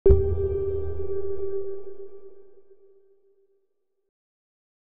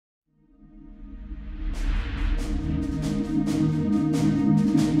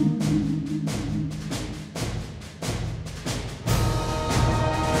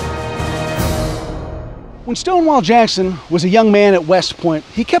When Stonewall Jackson was a young man at West Point,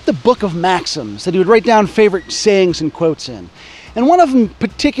 he kept a book of maxims that he would write down favorite sayings and quotes in. And one of them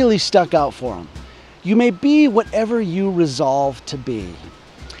particularly stuck out for him. "You may be whatever you resolve to be."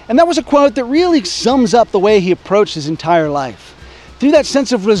 And that was a quote that really sums up the way he approached his entire life. Through that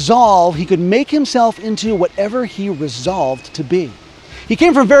sense of resolve, he could make himself into whatever he resolved to be. He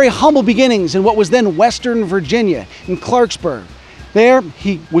came from very humble beginnings in what was then Western Virginia, in Clarksburg. There,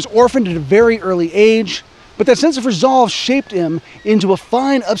 he was orphaned at a very early age, but that sense of resolve shaped him into a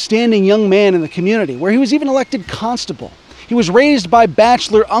fine, upstanding young man in the community, where he was even elected constable. He was raised by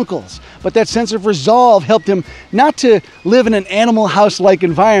bachelor uncles, but that sense of resolve helped him not to live in an animal house-like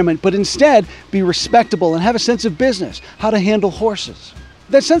environment, but instead be respectable and have a sense of business, how to handle horses.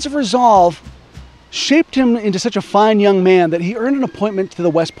 That sense of resolve shaped him into such a fine young man that he earned an appointment to the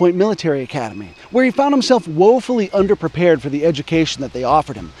West Point Military Academy, where he found himself woefully underprepared for the education that they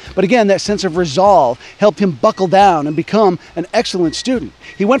offered him. But again, that sense of resolve helped him buckle down and become an excellent student.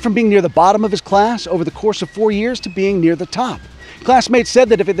 He went from being near the bottom of his class over the course of 4 years to being near the top. Classmates said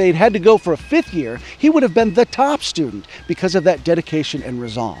that if they'd had to go for a 5th year, he would have been the top student because of that dedication and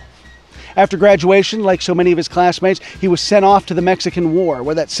resolve. After graduation, like so many of his classmates, he was sent off to the Mexican War,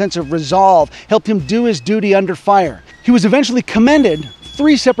 where that sense of resolve helped him do his duty under fire. He was eventually commended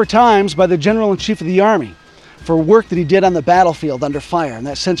 3 separate times by the General-in-Chief of the Army for work that he did on the battlefield under fire, and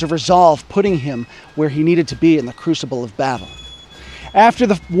that sense of resolve putting him where he needed to be in the crucible of battle. After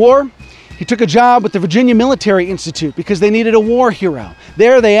the war, he took a job with the Virginia Military Institute because they needed a war hero.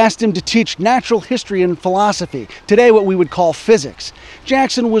 There they asked him to teach natural history and philosophy, today what we would call physics.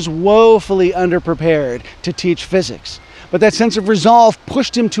 Jackson was woefully underprepared to teach physics, but that sense of resolve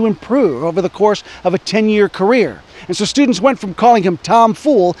pushed him to improve over the course of a 10-year career. And so students went from calling him Tom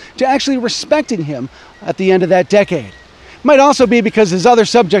Fool to actually respecting him at the end of that decade. Might also be because his other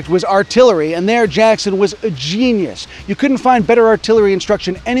subject was artillery, and there Jackson was a genius. You couldn't find better artillery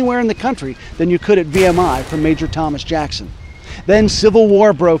instruction anywhere in the country than you could at VMI from Major Thomas Jackson. Then Civil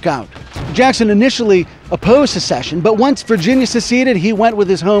War broke out. Jackson initially opposed secession, but once Virginia seceded, he went with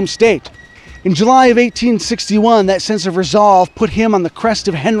his home state. In July of 1861, that sense of resolve put him on the crest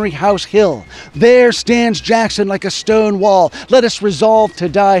of Henry House Hill. There stands Jackson like a stone wall. Let us resolve to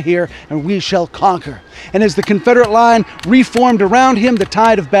die here, and we shall conquer. And as the Confederate line reformed around him, the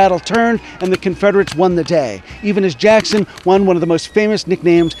tide of battle turned, and the Confederates won the day, even as Jackson won one of the most famous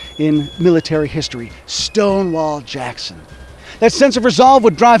nicknames in military history, Stonewall Jackson. That sense of resolve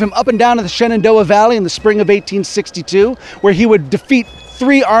would drive him up and down in the Shenandoah Valley in the spring of 1862, where he would defeat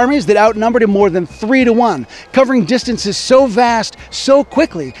 3 armies that outnumbered him more than 3 to 1, covering distances so vast, so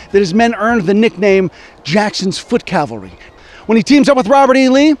quickly, that his men earned the nickname Jackson's Foot Cavalry. When he teams up with Robert E.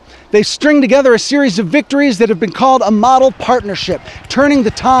 Lee, they string together a series of victories that have been called a model partnership, turning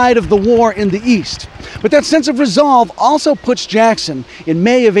the tide of the war in the East. But that sense of resolve also puts Jackson, in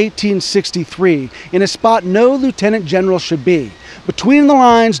May of 1863, in a spot no lieutenant general should be, between the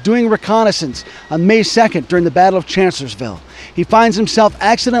lines doing reconnaissance on May 2nd during the Battle of Chancellorsville. He finds himself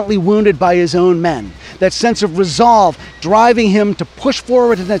accidentally wounded by his own men, that sense of resolve driving him to push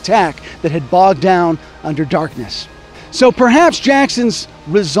forward an attack that had bogged down under darkness. So perhaps Jackson's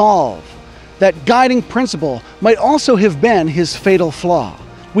resolve, that guiding principle, might also have been his fatal flaw.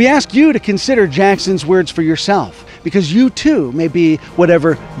 We ask you to consider Jackson's words for yourself, because you too may be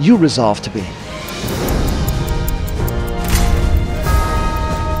whatever you resolve to be.